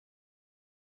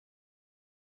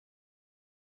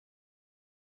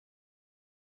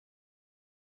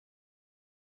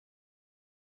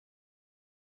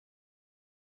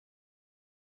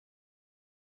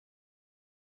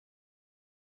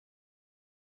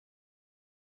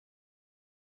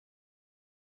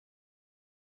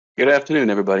Good afternoon,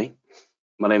 everybody.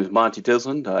 My name is Monty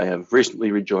Tisland. I have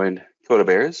recently rejoined Coda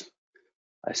Bears.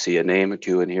 I see a name or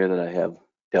two in here that I have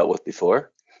dealt with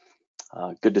before.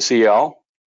 Good to see y'all.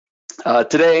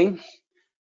 Today,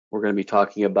 we're going to be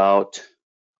talking about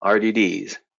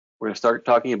RDDs. We're going to start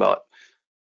talking about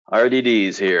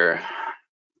RDDs here.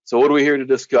 So what are we here to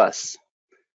discuss?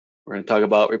 We're going to talk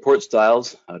about report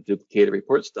styles, how to duplicate a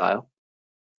report style,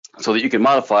 so that you can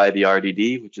modify the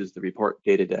RDD, which is the report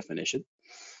data definition.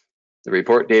 The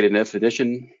report data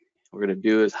definition we're going to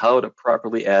do is how to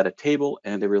properly add a table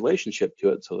and a relationship to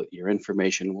it so that your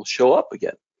information will show up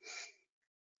again.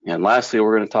 And lastly,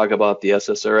 we're going to talk about the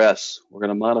SSRS. We're going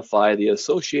to modify the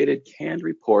associated canned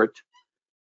report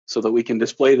so that we can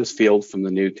display this field from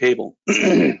the new table.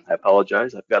 I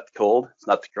apologize, I've got the cold. It's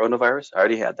not the coronavirus. I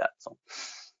already had that.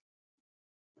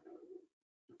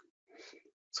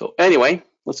 So anyway,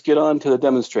 let's get on to the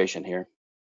demonstration here.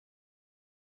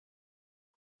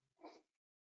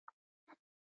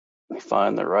 Let me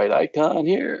find the right icon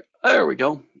here. There we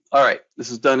go. All right, this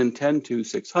is done in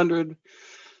 10-600.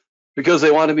 Because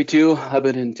they wanted me to, I've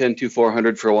been in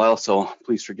 10-400 for a while, so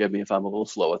please forgive me if I'm a little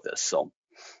slow with this. So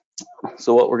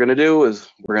what we're gonna do is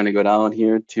we're gonna go down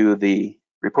here to the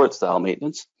report style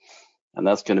maintenance, and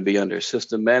that's gonna be under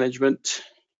system management,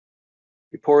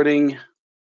 reporting,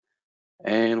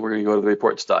 and we're gonna go to the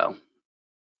report style.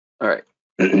 All right.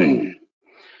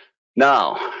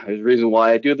 Now, there's a reason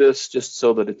why I do this, just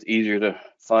so that it's easier to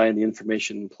find the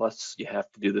information, plus you have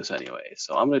to do this anyway.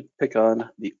 So I'm gonna pick on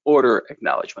the order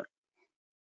acknowledgement.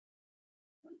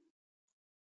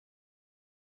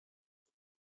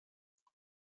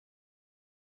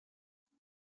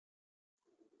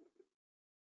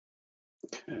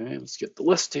 Okay, let's get the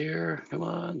list here. Come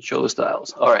on, show the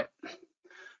styles. All right.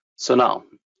 So now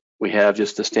we have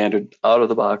just the standard out of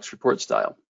the box report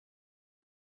style.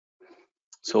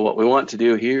 So what we want to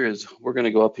do here is we're going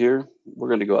to go up here. We're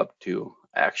going to go up to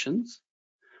actions,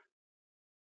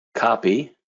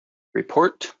 copy,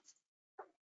 report.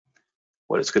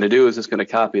 What it's going to do is it's going to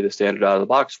copy the standard out of the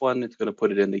box one. It's going to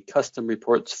put it in the custom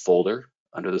reports folder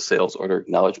under the sales order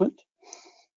acknowledgement.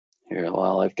 Here,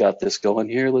 while I've got this going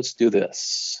here, let's do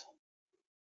this.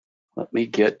 Let me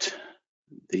get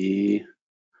the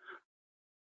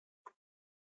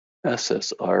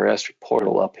SSRS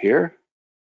portal up here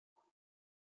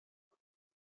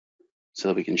so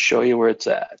that we can show you where it's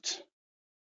at.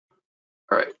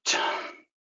 All right.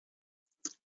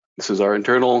 This is our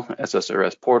internal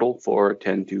SSRS portal for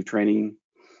 10-2 training,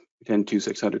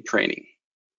 10-600 training.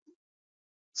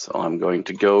 So I'm going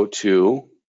to go to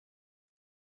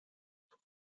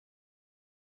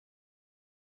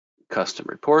custom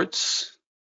reports,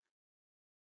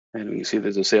 and we can see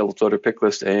there's a sales order pick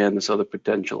list and this other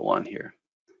potential one here.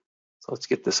 So let's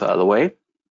get this out of the way.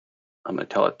 I'm going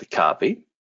to tell it to copy.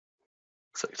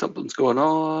 Looks like something's going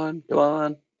on. Come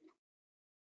on.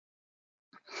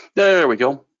 There we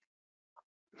go.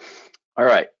 All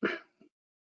right.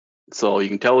 So you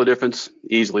can tell the difference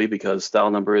easily because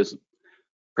style number is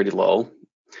pretty low.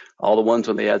 All the ones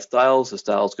when they add styles, the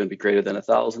style is going to be greater than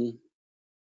 1,000.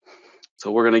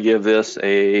 So we're going to give this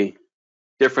a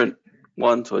different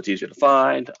one so it's easier to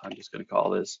find. I'm just going to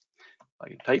call this, if I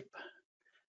can type,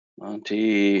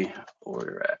 Monty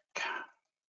order rack.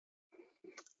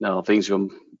 Now things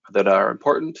that are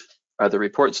important are the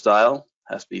report style,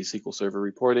 has to be SQL Server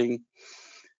reporting.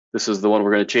 This is the one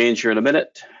we're going to change here in a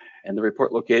minute. And the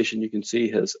report location you can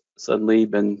see has suddenly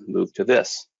been moved to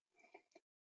this.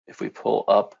 If we pull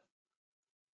up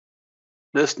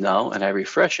this now and I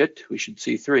refresh it, we should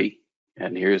see 3.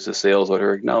 And here's the sales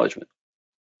order acknowledgement.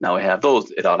 Now we have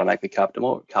those, it automatically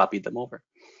copied them over.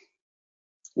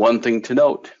 One thing to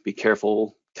note, be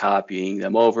careful copying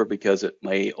them over because it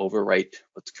may overwrite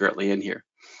what's currently in here.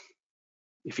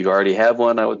 If you already have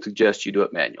one, I would suggest you do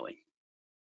it manually.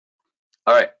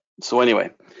 All right, so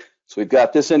anyway, so we've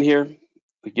got this in here,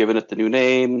 we've given it the new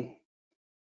name.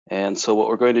 And so what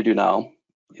we're going to do now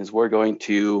is we're going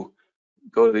to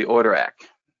go to the order rack.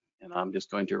 And I'm just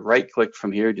going to right click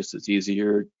from here, just as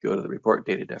easier, go to the report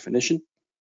data definition.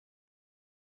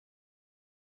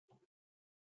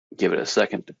 Give it a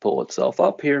second to pull itself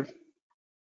up here.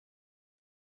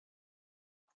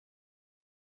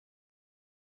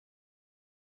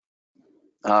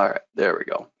 All right, there we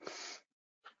go.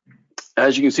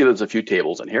 As you can see, there's a few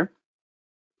tables in here.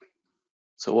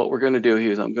 So what we're going to do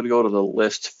here is I'm going to go to the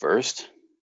list first.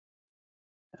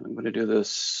 And I'm going to do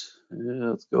this.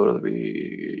 Let's go to the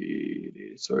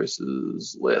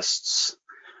resources lists.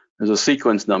 There's a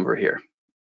sequence number here.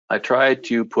 I tried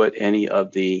to put any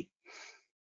of the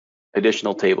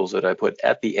additional tables that I put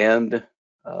at the end.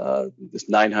 This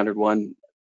 900 one,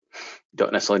 You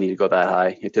don't necessarily need to go that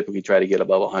high. You typically try to get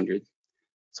above 100.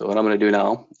 So what I'm going to do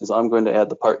now is I'm going to add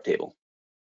the part table.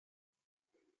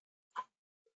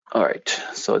 All right,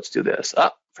 so let's do this.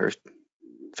 First,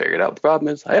 figured out what the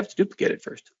problem is. I have to duplicate it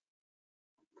first.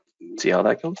 See how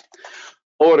that goes?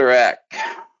 Order Act.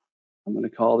 I'm going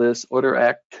to call this Order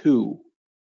Act 2.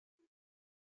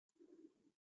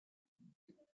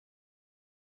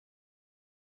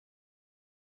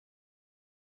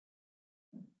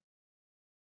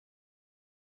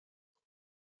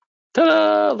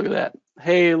 Ta-da! Look at that.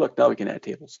 Hey, look, now we can add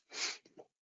tables.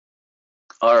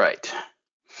 All right.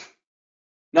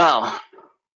 Now,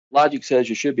 logic says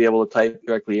you should be able to type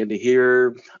directly into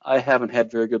here. I haven't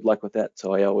had very good luck with that,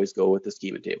 so I always go with the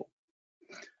schema table.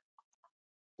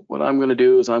 What I'm going to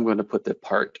do is I'm going to put the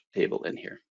part table in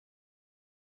here.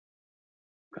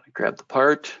 I'm going to grab the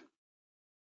part.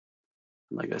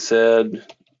 Like I said,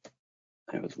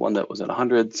 there was one that was at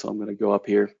 100, so I'm going to go up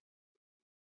here.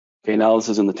 Okay, now this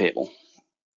is in the table.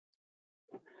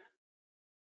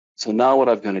 So now what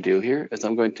I'm going to do here is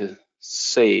I'm going to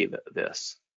save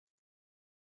this.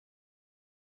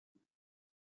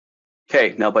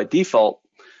 Okay, now by default,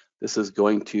 this is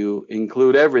going to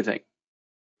include everything,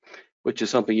 which is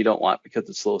something you don't want because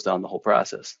it slows down the whole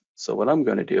process. So what I'm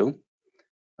going to do,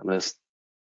 I'm going to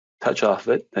touch off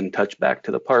it, then touch back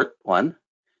to the part one,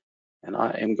 and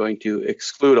I am going to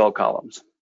exclude all columns.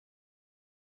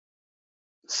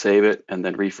 Save it and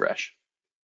then refresh.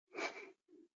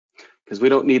 Because we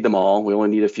don't need them all, we only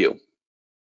need a few.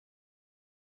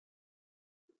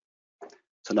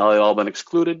 So now they've all been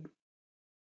excluded.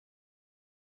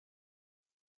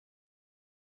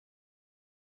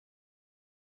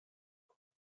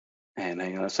 And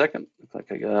hang on a second, looks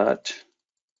like I got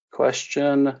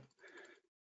question.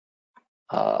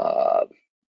 What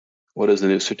is the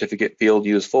new certificate field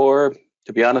used for?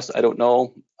 To be honest, I don't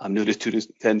know. I'm new to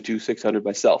 10.2.600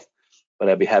 myself, but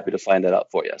I'd be happy to find that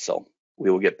out for you. So we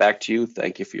will get back to you.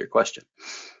 Thank you for your question.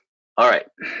 All right,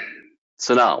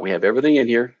 so now we have everything in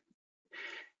here.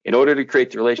 In order to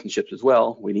create the relationships as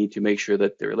well, we need to make sure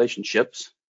that the relationships,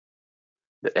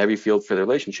 that every field for the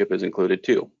relationship is included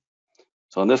too.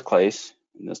 So in this case,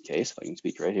 if I can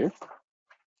speak right here,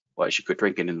 well, I should quit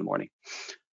drinking in the morning.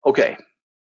 Okay,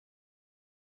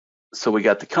 so we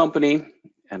got the company,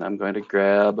 and I'm going to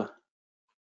grab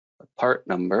the part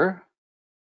number.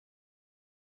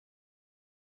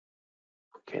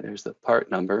 Okay, there's the part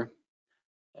number.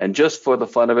 And just for the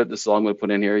fun of it, this is all I'm going to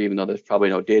put in here, even though there's probably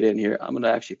no data in here. I'm going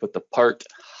to actually put the part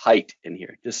height in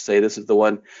here. Just say this is the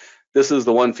one. This is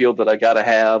the one field that I got to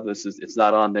have. It's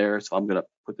not on there, so I'm going to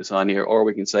put this on here. Or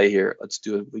we can say here, let's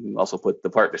do it. We can also put the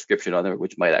part description on there,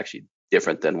 which might actually be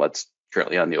different than what's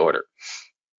currently on the order.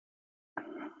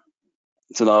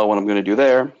 So now what I'm going to do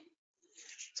there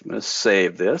is I'm going to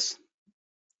save this.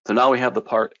 So now we have the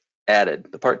part added,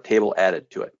 the part table added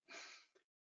to it.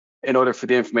 In order for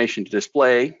the information to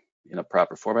display in a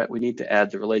proper format, we need to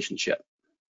add the relationship.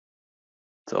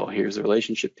 So here's the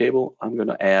relationship table. I'm going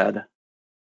to add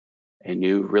a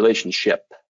new relationship.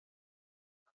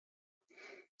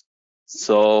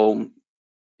 So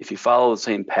if you follow the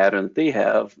same pattern that they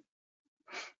have,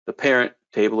 the parent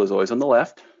table is always on the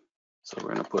left. So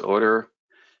we're going to put order.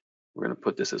 We're going to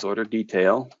put this as order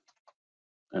detail.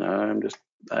 And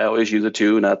I always use a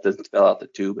 2, not to spell out the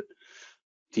 2, but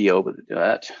TO, but do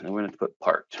that. And we're going to put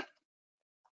part.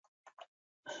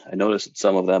 I noticed that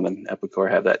some of them in Epicor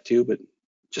have that too, but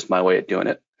just my way of doing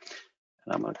it.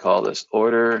 And I'm going to call this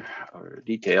order or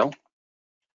detail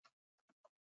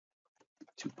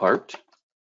to part.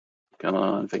 Come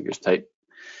on, fingers tight.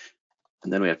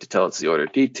 And then we have to tell it's the order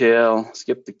detail.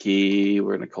 Skip the key.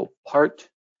 We're going to call part.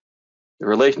 The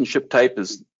relationship type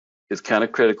is kind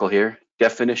of critical here.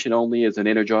 Definition only is an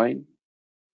inner join.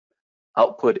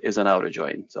 Output is an outer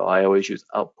join. So I always use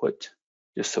output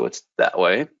just so it's that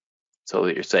way, so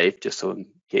that you're safe, just so in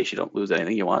case you don't lose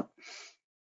anything you want.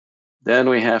 Then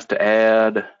we have to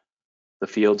add the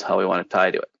fields how we want to tie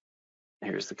to it.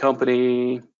 Here's the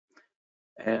company,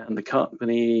 and the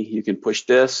company, you can push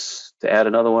this to add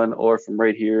another one, or from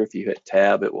right here, if you hit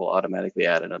tab, it will automatically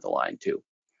add another line too.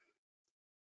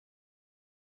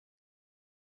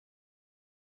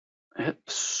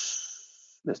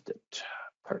 Oops, missed it.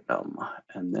 Part num,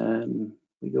 and then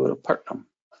we go to part num.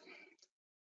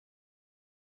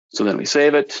 So then we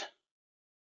save it.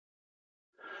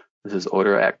 This is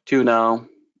order act 2 now.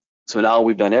 So now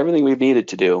we've done everything we've needed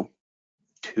to do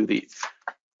to the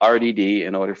RDD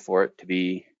in order for it to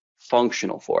be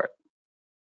functional for it.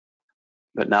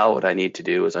 But now what I need to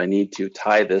do is I need to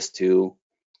tie this to,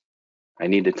 I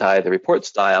need to tie the report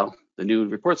style, the new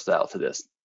report style to this.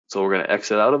 So we're going to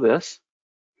exit out of this.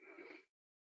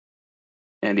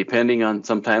 And depending on,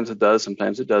 sometimes it does,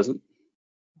 sometimes it doesn't.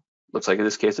 Looks like in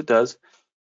this case it does.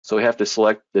 So we have to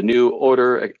select the new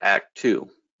order Act 2.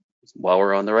 While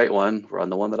we're on the right one, we're on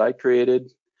the one that I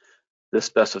created. This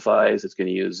specifies it's going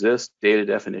to use this data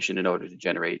definition in order to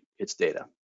generate its data.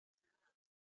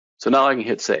 So now I can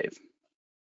hit save.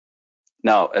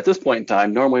 Now, at this point in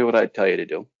time, normally what I'd tell you to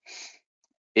do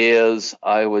is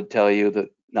I would tell you that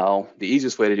now the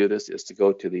easiest way to do this is to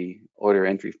go to the order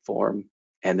entry form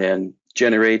and then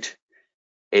generate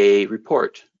a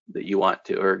report that you want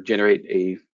to, or generate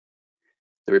the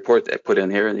report that I put in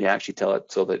here, and you actually tell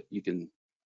it so that you can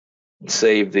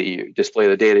display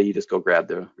the data. You just go grab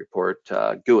the report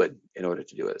GUID in order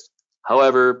to do this.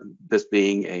 However, this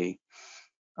being a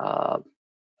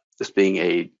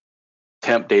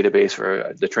temp database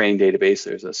for the training database,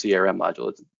 there's a CRM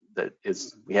module that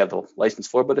we have the license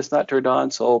for, but it's not turned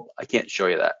on, so I can't show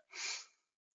you that.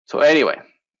 So anyway,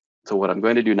 so what I'm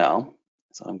going to do now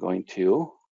is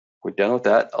we're done with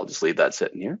that. I'll just leave that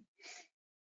sitting here.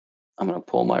 I'm going to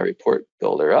pull my report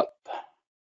builder up.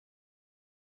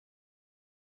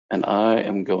 And I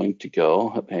am going to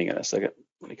go, hang on a second,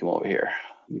 let me come over here.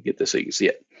 Let me get this so you can see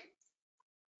it.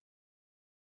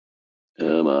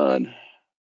 Come on.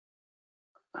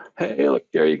 Hey, look,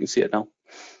 there you can see it now.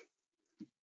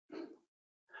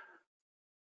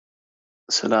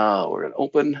 So now we're going to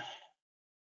open,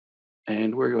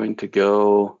 and we're going to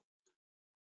go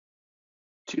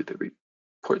to the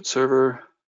report server.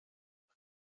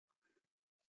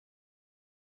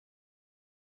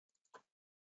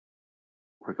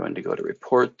 We're going to go to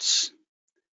reports.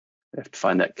 We have to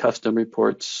find that custom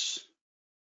reports.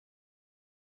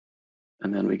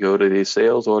 And then we go to the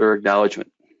sales order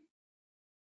acknowledgement.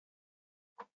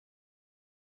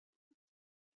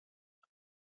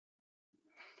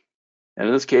 And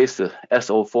in this case, the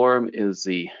SO form is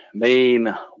the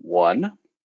main one.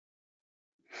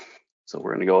 So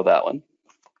we're going to go with that one.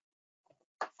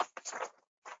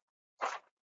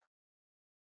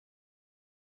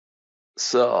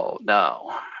 So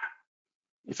now,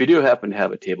 if you do happen to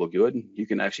have a table GUID, you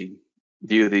can actually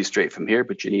view these straight from here,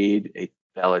 but you need a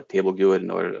valid table GUID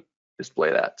in order to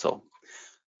display that. So I'm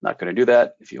not going to do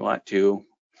that. If you want to,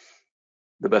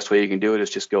 the best way you can do it is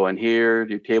just go in here,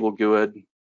 do table GUID,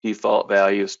 default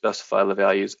values, specify the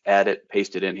values, add it,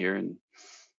 paste it in here,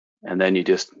 and then you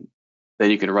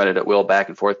can run it at will back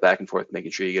and forth,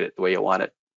 making sure you get it the way you want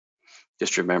it.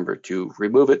 Just remember to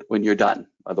remove it when you're done,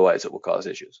 otherwise it will cause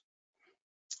issues.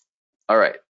 All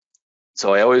right,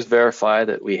 so I always verify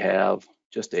that we have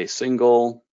just a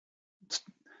single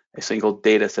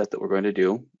data set that we're going to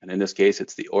do, and in this case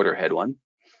it's the order head one,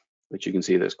 which you can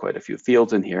see there's quite a few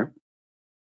fields in here.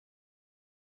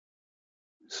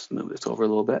 Just move this over a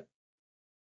little bit.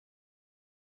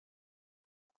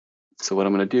 So what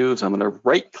I'm going to do is I'm going to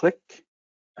right click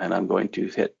and I'm going to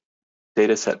hit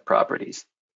data set properties.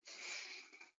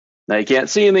 Now you can't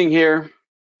see anything here,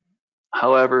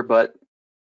 however, but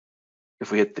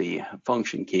if we hit the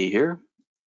function key here,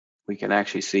 we can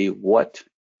actually see what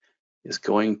is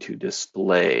going to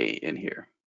display in here.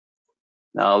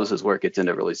 Now this is where it gets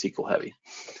into really SQL heavy.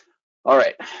 All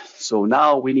right, so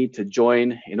now we need to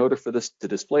join. In order for this to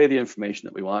display the information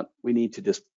that we want, we need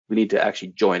to actually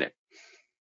join it.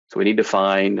 So we need to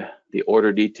find the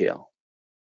order detail.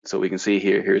 So we can see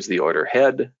here, here's the order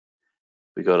head.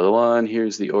 We go to the one,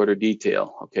 here's the order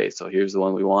detail. Okay, so here's the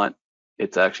one we want.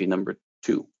 It's actually number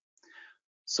 2.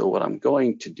 So what I'm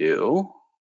going to do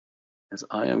is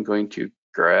I am going to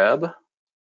grab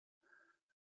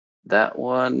that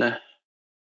one. It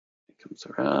comes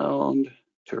around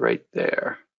to right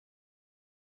there.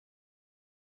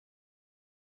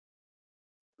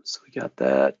 So we got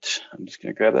that. I'm just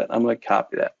going to grab that. I'm going to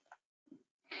copy that.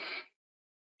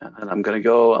 And then I'm going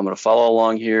to follow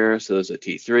along here. So there's a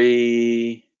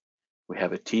T3. We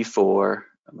have a T4.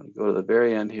 I'm going to go to the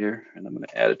very end here and I'm going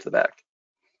to add it to the back.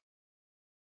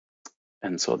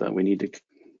 And so then we need to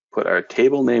put our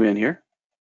table name in here.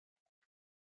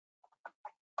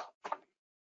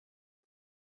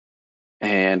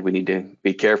 And we need to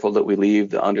be careful that we leave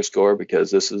the underscore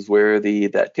because this is where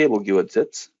that table GUID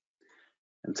sits.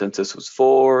 And since this was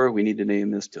 4, we need to name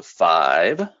this to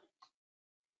 5.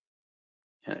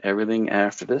 And everything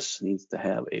after this needs to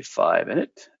have a 5 in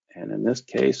it. And in this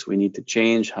case, we need to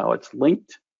change how it's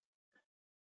linked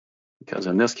because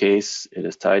in this case, it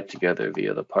is tied together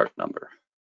via the part number.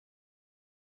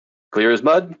 Clear as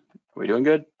mud? Are we doing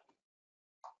good?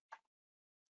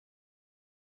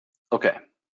 Okay.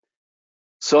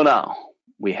 So now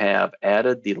we have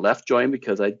added the left join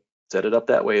because I set it up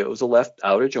that way. It was a left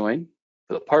outer join.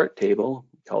 For the part table,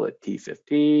 we call it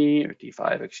T15 or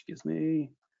T5, excuse me.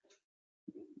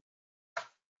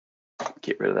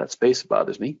 Get rid of that space, it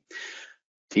bothers me.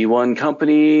 T1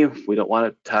 company, we don't want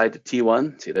it tied to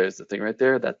T1. See, there's the thing right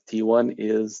there. That T1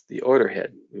 is the order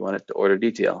head. We want it to order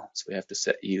detail. So we have to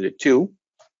set U to 2.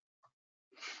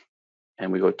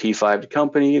 And we go T5 to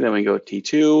company, then we go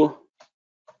T2,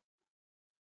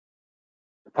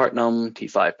 part num,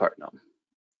 T5 part num.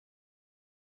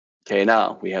 Okay,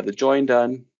 now we have the join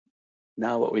done.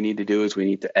 Now what we need to do is we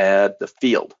need to add the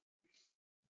field.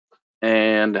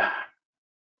 And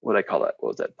what do I call that? What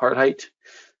was that? Part height.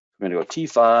 I'm going to go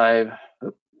T5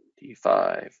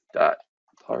 dot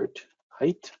part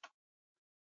height.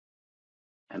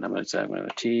 And I'm going to say I'm going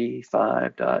to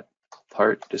T5 dot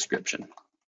part description.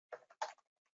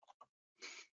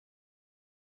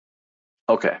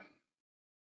 Okay.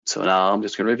 So now I'm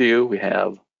just going to review. We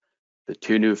have the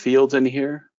 2 new fields in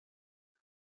here.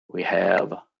 We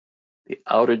have the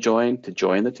outer join to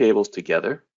join the tables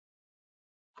together.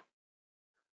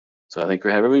 So I think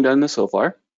we have everything done this so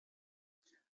far.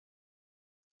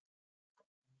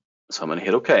 So I'm going to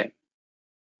hit OK.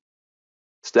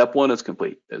 Step 1 is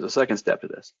complete. There's a second step to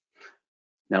this.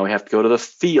 Now we have to go to the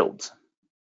fields.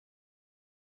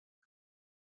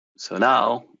 So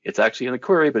now it's actually in the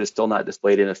query, but it's still not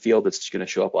displayed in a field. It's just going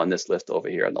to show up on this list over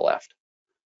here on the left.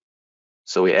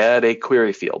 So we add a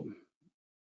query field.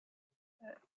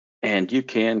 And you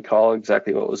can call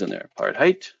exactly what was in there. Part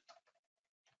height.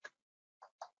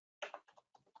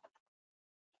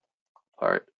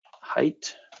 Part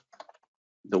height.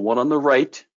 The one on the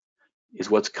right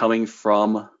is what's coming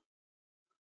from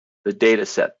the data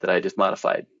set that I just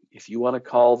modified. If you want to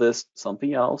call this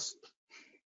something else,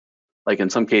 like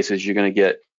in some cases you can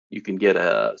get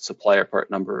a supplier part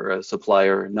number or a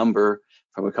supplier number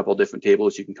from a couple of different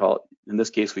tables. You can call it, in this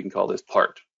case, we can call this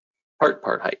part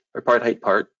height, or part height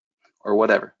part, or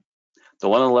whatever. The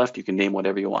one on the left, you can name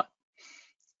whatever you want.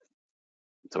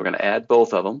 So we're going to add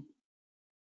both of them.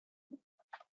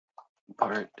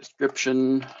 Part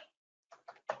description.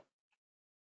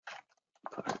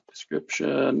 Part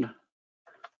description.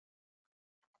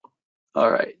 All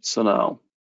right, so now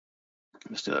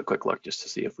let's do a quick look just to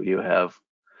see if we do have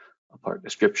a part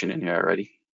description in here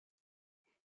already.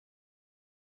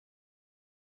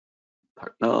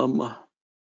 Part num.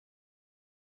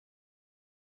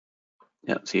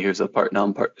 Yeah, see, here's the part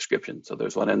num part description. So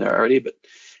there's one in there already, but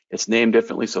it's named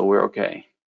differently, so we're okay.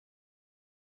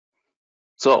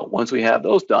 So once we have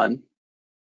those done,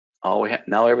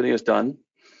 now everything is done.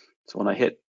 So when I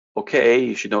hit OK,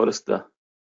 you should notice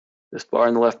this bar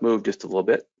on the left moved just a little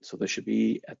bit. So this should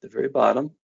be at the very bottom,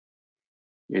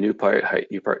 your new part height,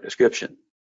 new part description.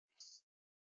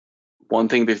 One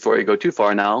thing before you go too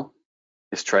far now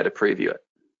is try to preview it.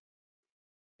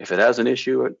 If it has an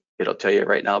issue, it'll tell you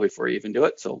right now before you even do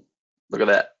it. So look at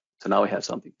that. So now we have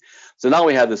something. So now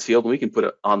we have this field, and we can put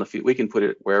it on the field. We can put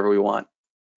it wherever we want.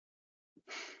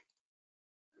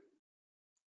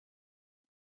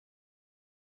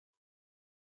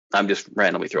 I'm just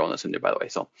randomly throwing this in there, by the way.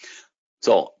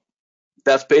 So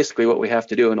that's basically what we have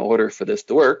to do in order for this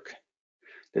to work.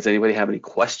 Does anybody have any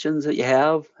questions that you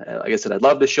have? Like I said, I'd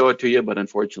love to show it to you, but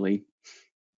unfortunately,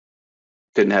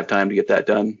 didn't have time to get that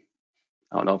done.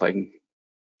 I don't know if I can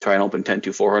try and open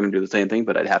 10.2.400 and do the same thing,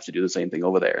 but I'd have to do the same thing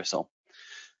over there. So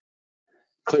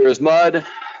clear as mud,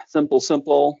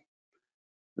 simple.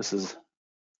 This is,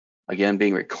 again,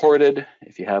 being recorded.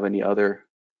 If you have any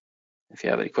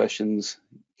questions,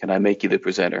 can I make you the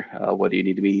presenter? What do you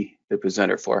need to be the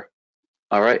presenter for?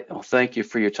 All right, well, thank you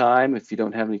for your time. If you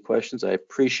don't have any questions, I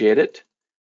appreciate it.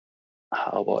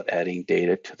 How about adding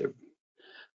data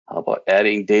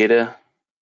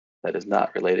that is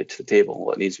not related to the table?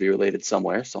 Well, it needs to be related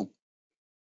somewhere. So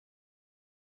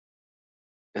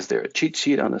is there a cheat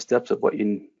sheet on the steps of what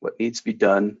needs to be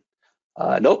done?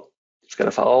 Nope, just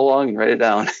gotta follow along and write it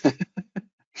down.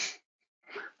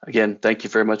 Again, thank you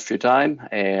very much for your time,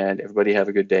 and everybody have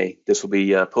a good day. This will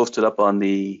be posted up on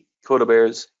the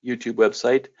CodaBears YouTube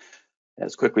website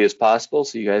as quickly as possible,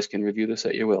 so you guys can review this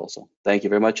at your will. So thank you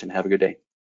very much and have a good day.